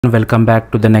Welcome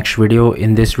back to the next video.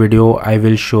 In this video I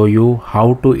will show you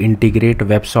how to integrate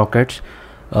WebSockets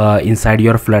inside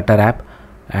your Flutter app,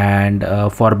 and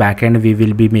for backend we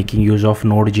will be making use of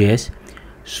NodeJs.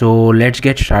 So let's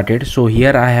get started. So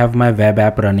here I have my web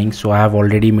app running. So I have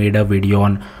already made a video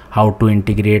on how to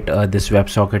integrate this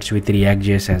WebSockets with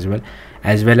React.js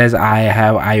as well as I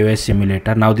have iOS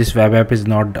simulator. Now this web app is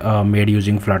not made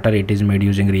using Flutter, it is made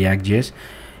using React.js.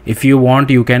 If you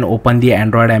want, you can open the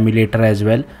Android emulator as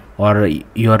well, or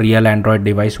your real Android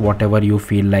device, whatever you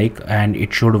feel like, and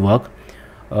it should work.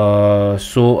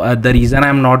 The reason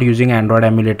I'm not using Android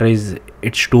emulator is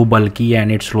it's too bulky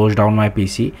and it slows down my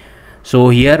PC. So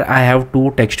here I have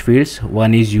two text fields,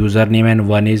 one is username and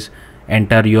one is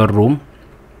enter your room.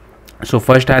 So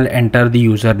first I'll enter the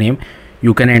username.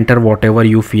 You can enter whatever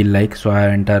you feel like. So I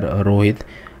enter Rohit,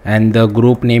 and the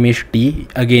group name is T.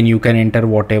 Again, you can enter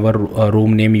whatever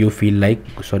room name you feel like.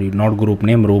 Sorry, not group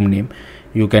name, room name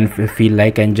you can feel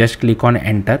like, and just click on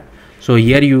enter. So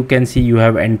here you can see you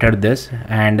have entered this,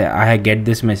 and I get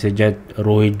this message that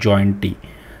Rohit joined T.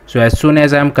 So as soon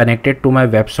as I am connected to my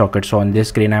WebSocket, so on this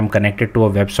screen I am connected to a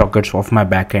WebSockets of my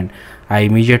backend, I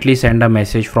immediately send a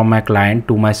message from my client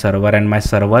to my server, and my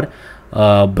server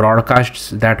broadcasts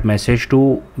that message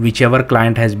to whichever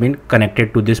client has been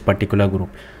connected to this particular group.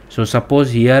 So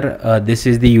suppose here this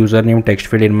is the username text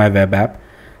field in my web app,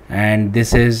 and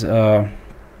this is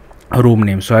room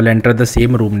name. So I'll enter the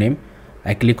same room name.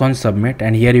 I click on submit,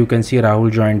 and here you can see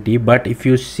Rahul joined T. But if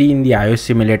you see in the iOS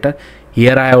simulator,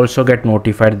 here I also get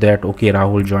notified that okay,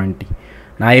 Rahul joined T.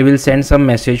 Now I will send some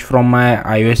message from my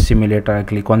iOS simulator. I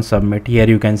click on submit. Here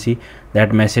you can see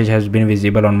that message has been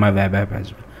visible on my web app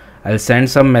as well. I'll send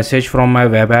some message from my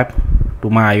web app to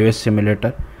my iOS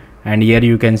simulator, and here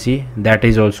you can see that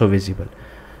is also visible.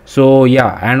 So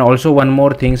yeah, and also one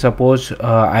more thing, suppose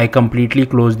I completely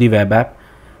close the web app,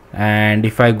 and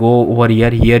if I go over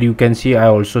here you can see I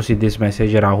also see this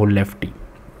message Rahul left T.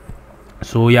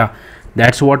 So yeah,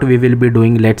 that's what we will be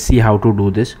doing. Let's see how to do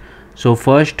this. So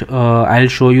first I'll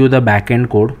show you the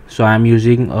backend code. So I'm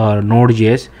using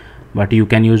Node.js, but you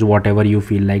can use whatever you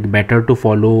feel like. Better to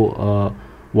follow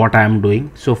what I am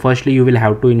doing. So firstly you will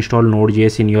have to install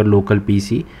Node.js in your local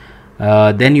PC.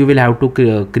 Then you will have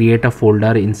to create a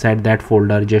folder. Inside that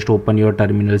folder, just open your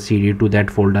terminal, cd to that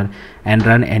folder, and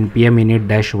run npm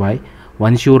init-y.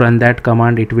 Once you run that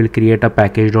command, it will create a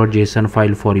package.json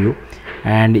file for you,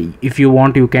 and if you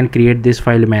want you can create this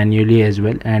file manually as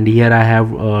well. And here I have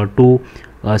two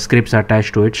scripts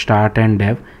attached to it, start and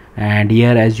dev. And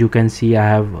here as you can see I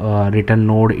have written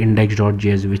node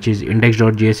index.js, which is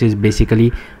index.js is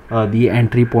basically the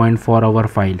entry point for our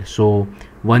file. So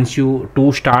once you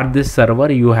to start this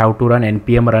server, you have to run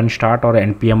npm run start or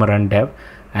npm run dev,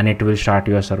 and it will start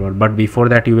your server. But before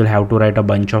that you will have to write a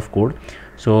bunch of code.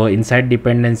 So inside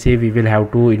dependency we will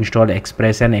have to install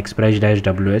express and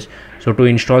express-ws. So to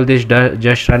install this,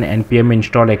 just run npm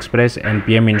install express,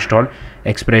 npm install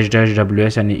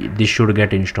express-ws, and this should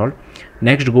get installed.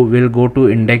 Next we'll go to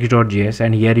index.js,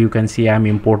 and here you can see I'm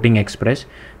importing express,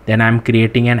 then I'm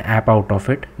creating an app out of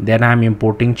it, then I'm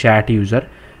importing chat user,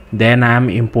 then I'm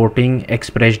importing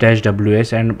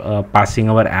express-ws and passing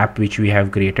our app which we have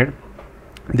created.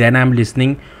 Then I'm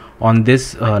listening on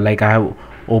this like I have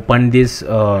opened this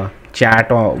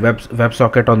chat or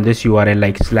WebSocket on this URL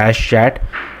like /chat,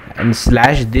 and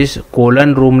 /this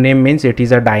colon room name means it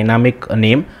is a dynamic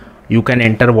name. You can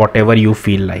enter whatever you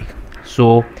feel like.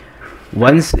 So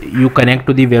once you connect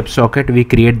to the WebSocket, we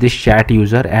create this chat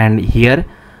user, and here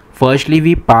firstly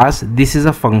we pass, this is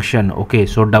a function. Okay,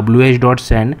 so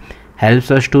wh.send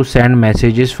helps us to send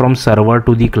messages from server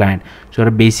to the client. So we're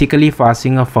basically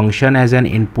passing a function as an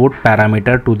input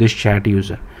parameter to this chat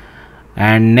user.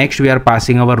 And next we are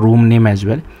passing our room name as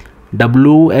well.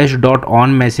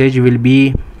 ws.on message will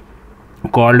be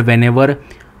called whenever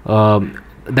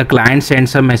the client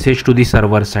sends a message to the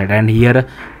server side, and here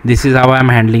this is how I am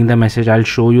handling the message. I'll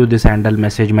show you this handle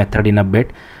message method in a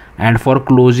bit. And for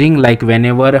closing, like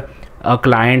whenever a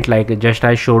client, like just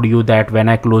I showed you that when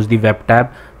I close the web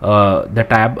tab, the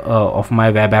tab of my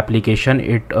web application,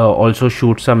 it also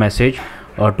shoots a message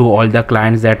to all the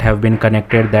clients that have been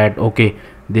connected that okay,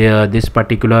 this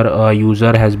particular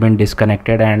user has been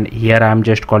disconnected, and here I am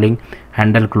just calling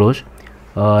handle close.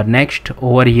 Next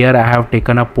over here I have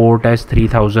taken a port as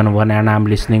 3001, and I am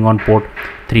listening on port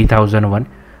 3001.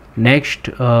 Next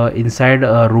inside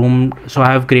room, so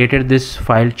I have created this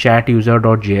file chat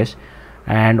user.js,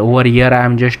 and over here I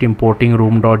am just importing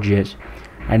room.js.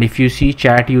 And if you see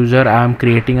chat user, I am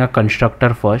creating a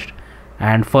constructor first,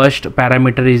 and first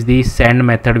parameter is the send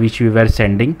method which we were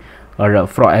sending, or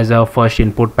as a first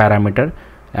input parameter.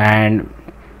 And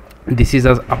this is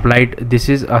this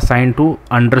is assigned to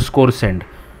underscore send.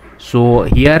 So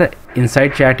here inside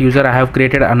chat user I have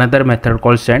created another method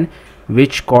called send,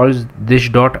 which calls this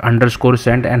dot underscore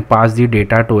send and pass the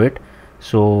data to it.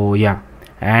 So yeah,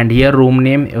 and here room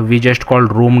name we just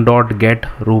called room dot get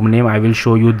room name. I will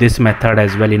show you this method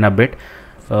as well in a bit.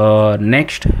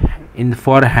 Next,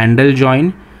 for handle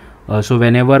join, so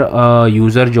whenever a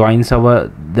user joins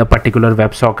the particular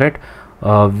WebSocket,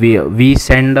 we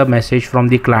send a message from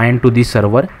the client to the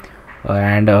server,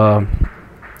 and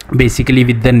basically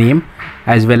with the name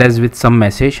as well as with some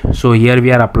message. So here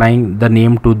we are applying the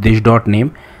name to this dot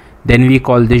name. Then we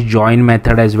call this join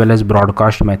method as well as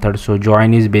broadcast method. So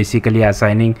join is basically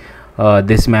assigning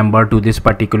this member to this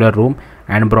particular room,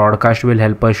 and broadcast will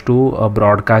help us to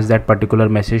broadcast that particular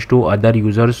message to other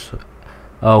users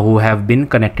who have been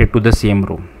connected to the same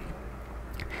room.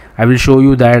 I will show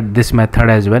you that this method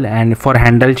as well. And for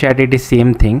handle chat it is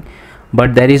same thing,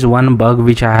 but there is one bug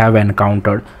which I have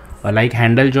encountered. Like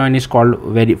handle join is called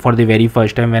for the very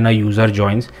first time when a user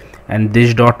joins, and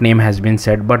this dot name has been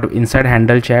set, but inside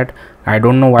handle chat I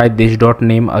don't know why this dot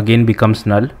name again becomes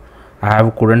null. I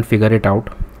couldn't figure it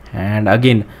out, and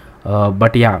again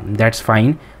but yeah, that's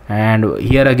fine. And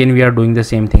here again we are doing the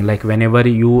same thing. Like whenever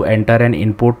you enter an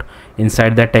input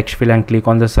inside the text field and click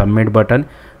on the submit button,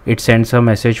 it sends a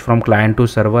message from client to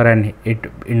server, and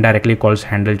it indirectly calls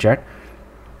handle chat.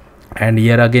 And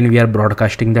here again we are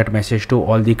broadcasting that message to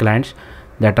all the clients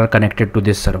that are connected to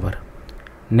this server.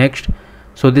 Next,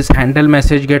 so this handle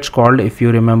message gets called, if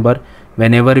you remember,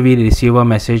 whenever we receive a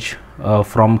message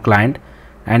from client,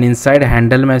 and inside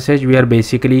handle message we are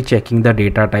basically checking the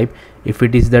data type. If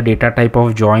it is the data type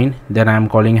of join, then I am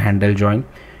calling handle join.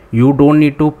 You don't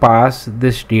need to pass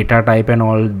this data type and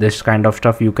all this kind of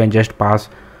stuff. You can just pass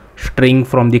string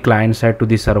from the client side to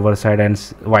the server side and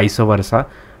vice versa.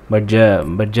 But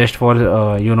just for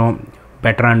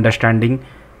better understanding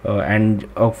and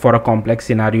for a complex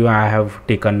scenario, I have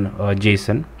taken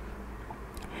JSON.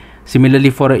 Similarly,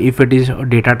 for if it is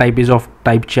data type is of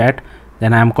type chat,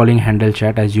 then I am calling handle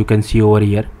chat, as you can see over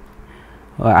here.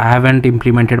 I haven't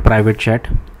implemented private chat.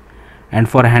 And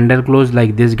for handle close,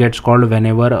 like this gets called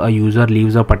whenever a user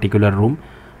leaves a particular room.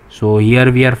 So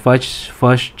here we are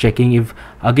first checking if,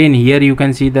 again here you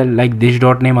can see that like this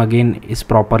dot name again is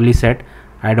properly set.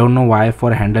 I don't know why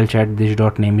for handle chat this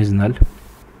dot name is null.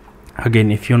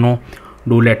 Again, if you know,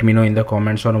 do let me know in the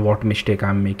comments on what mistake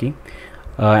I'm making.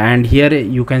 And here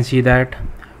you can see that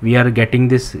we are getting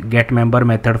this get member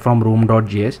method from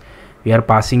room.js. We are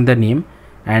passing the name,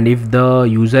 and if the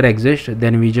user exists,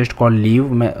 then we just call leave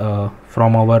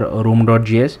from our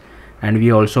room.js, and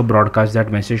we also broadcast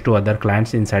that message to other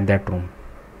clients inside that room.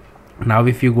 Now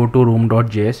if you go to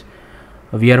room.js,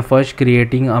 we are first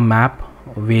creating a map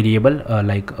variable,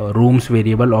 like a rooms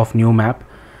variable of new map,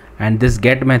 and this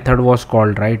get method was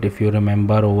called, right, if you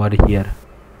remember over here.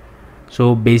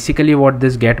 So basically what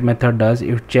this get method does,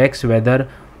 it checks whether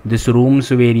this rooms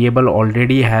variable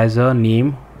already has a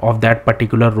name of that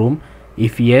particular room.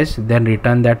 If yes, then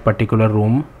return that particular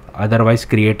room, otherwise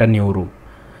create a new room.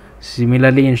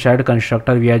 Similarly, inside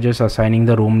constructor we are just assigning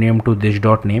the room name to this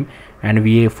dot name,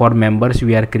 and for members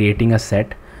we are creating a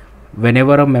set.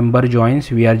 Whenever a member joins,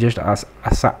 we are just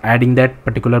adding that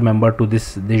particular member to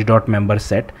this dot member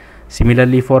set.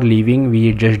 Similarly, for leaving,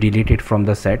 we just delete it from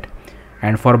the set.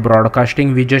 And for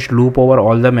broadcasting, we just loop over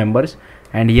all the members,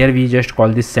 and here we just call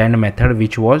this send method,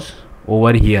 which was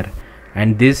over here,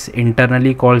 and this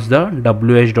internally calls the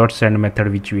wh.send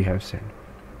method which we have sent.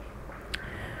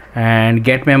 And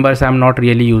get members, I'm not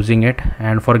really using it,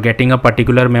 and for getting a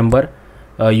particular member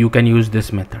you can use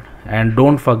this method. And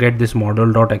don't forget this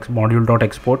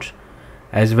module.exports,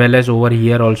 as well as over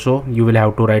here also you will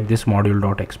have to write this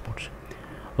module.exports.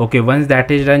 Okay, once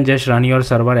that is done, just run your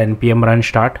server npm run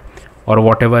start or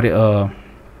whatever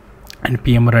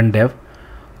npm run dev.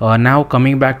 Now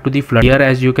coming back to the Flutter, here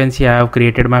as you can see I have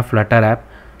created my Flutter app.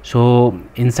 So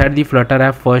inside the Flutter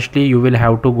app, firstly you will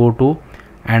have to go to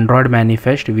Android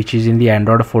manifest, which is in the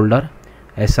Android folder,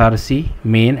 src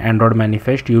main Android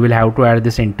manifest. You will have to add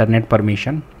this internet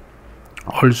permission.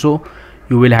 Also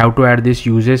you will have to add this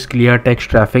uses clear text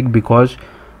traffic, because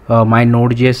my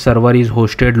Node.js server is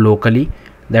hosted locally.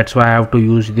 That's why I have to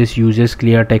use this uses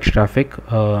clear text traffic.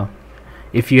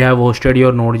 If you have hosted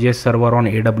your Node.js server on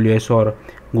AWS or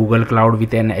Google Cloud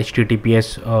with an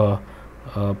HTTPS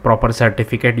proper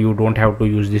certificate, you don't have to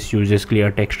use this uses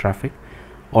clear text traffic.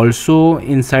 Also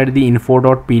inside the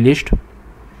info.plist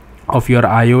of your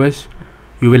iOS,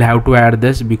 you will have to add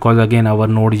this, because again our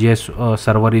Node.js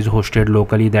server is hosted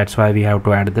locally. That's why we have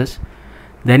to add this.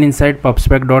 Then inside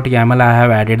pubspec.yaml I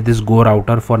have added this go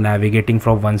router for navigating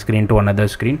from one screen to another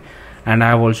screen, and I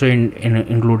have also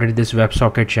included this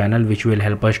WebSocket channel which will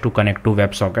help us to connect to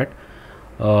WebSocket.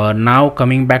 Now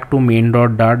coming back to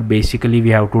main.dart, basically we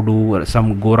have to do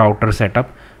some go router setup.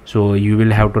 So you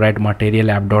will have to write material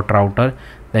app.router,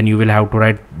 then you will have to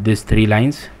write these 3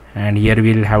 lines, and here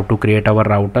we will have to create our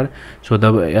router. So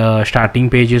the starting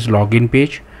page is login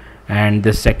page, and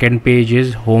the second page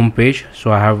is home page.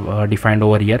 So I have defined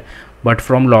over here, but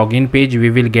from login page we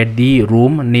will get the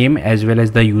room name as well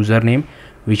as the username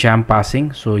which I am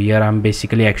passing. So here I am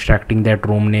basically extracting that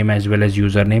room name as well as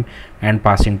username and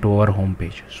passing to our home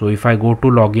page. So if I go to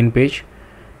login page,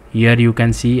 here you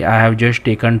can see I have just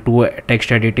taken 2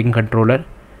 text editing controller,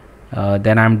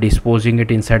 then I am disposing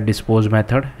it inside dispose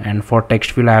method, and for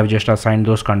text field I have just assigned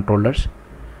those controllers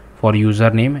for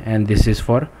username, and this is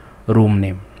for room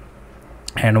name.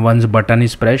 And once button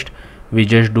is pressed, we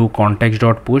just do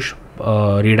context.push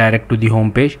redirect to the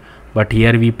home page, but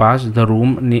here we pass the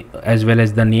room as well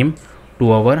as the name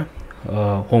to our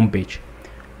home page.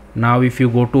 Now if you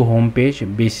go to home page,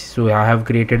 so I have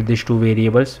created these 2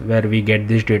 variables where we get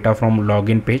this data from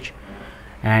login page,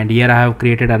 and here I have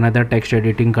created another text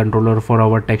editing controller for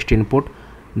our text input,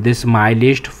 this my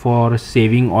list for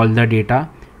saving all the data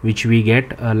which we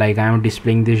get, like I am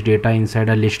displaying this data inside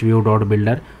a list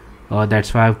view.builder.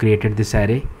 That's why I have created this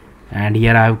array, and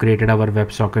here I have created our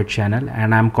WebSocket channel,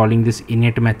 and I am calling this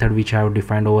init method which I have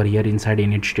defined over here inside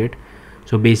init state.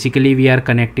 So basically we are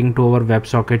connecting to our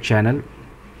WebSocket channel,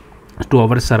 to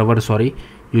our server, sorry,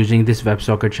 using this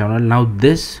WebSocket channel. Now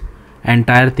this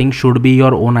entire thing should be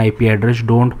your own IP address.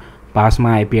 Don't pass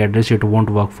my IP address, it won't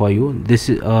work for you. This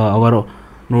our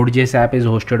NodeJs app is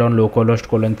hosted on localhost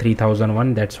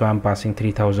 :3001, that's why I'm passing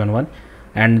 3001,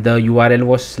 and the URL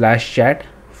was /chat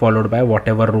followed by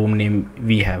whatever room name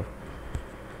we have.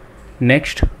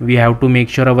 Next we have to make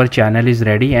sure our channel is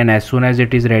ready, and as soon as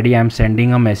it is ready I'm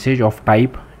sending a message of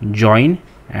type join,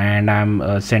 and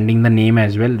I'm sending the name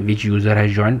as well which user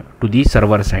has joined to the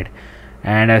server side,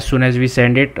 and as soon as we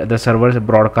send it, the server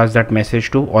broadcasts that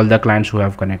message to all the clients who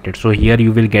have connected. So here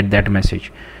you will get that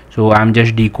message. So I'm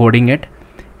just decoding it.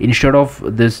 Instead of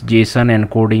this JSON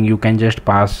encoding, you can just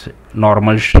pass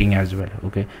normal string as well,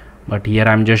 okay, but here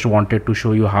I'm just wanted to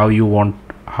show you how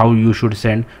you should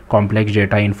send complex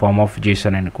data in form of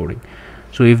JSON encoding.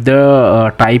 So if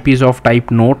the type is of type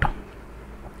note,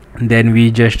 then we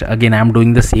just, again I'm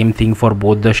doing the same thing for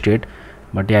both the state,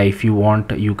 but yeah, if you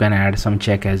want you can add some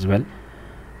check as well.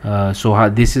 So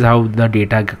this is how the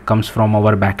data comes from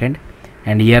our backend,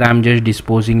 and here I'm just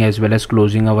disposing as well as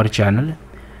closing our channel,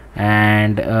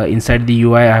 and inside the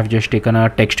UI I have just taken a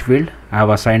text field, I have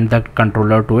assigned the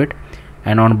controller to it,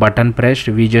 and on button pressed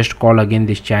we just call again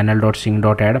this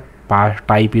channel.sync.add,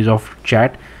 type is of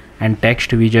chat, and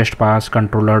text we just pass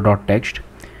controller.text,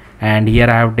 and here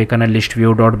I have taken a list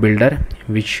view.builder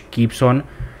which keeps on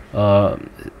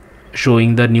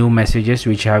showing the new messages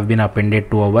which have been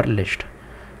appended to our list.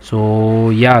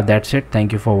 So yeah, that's it.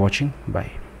 Thank you for watching.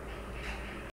 Bye.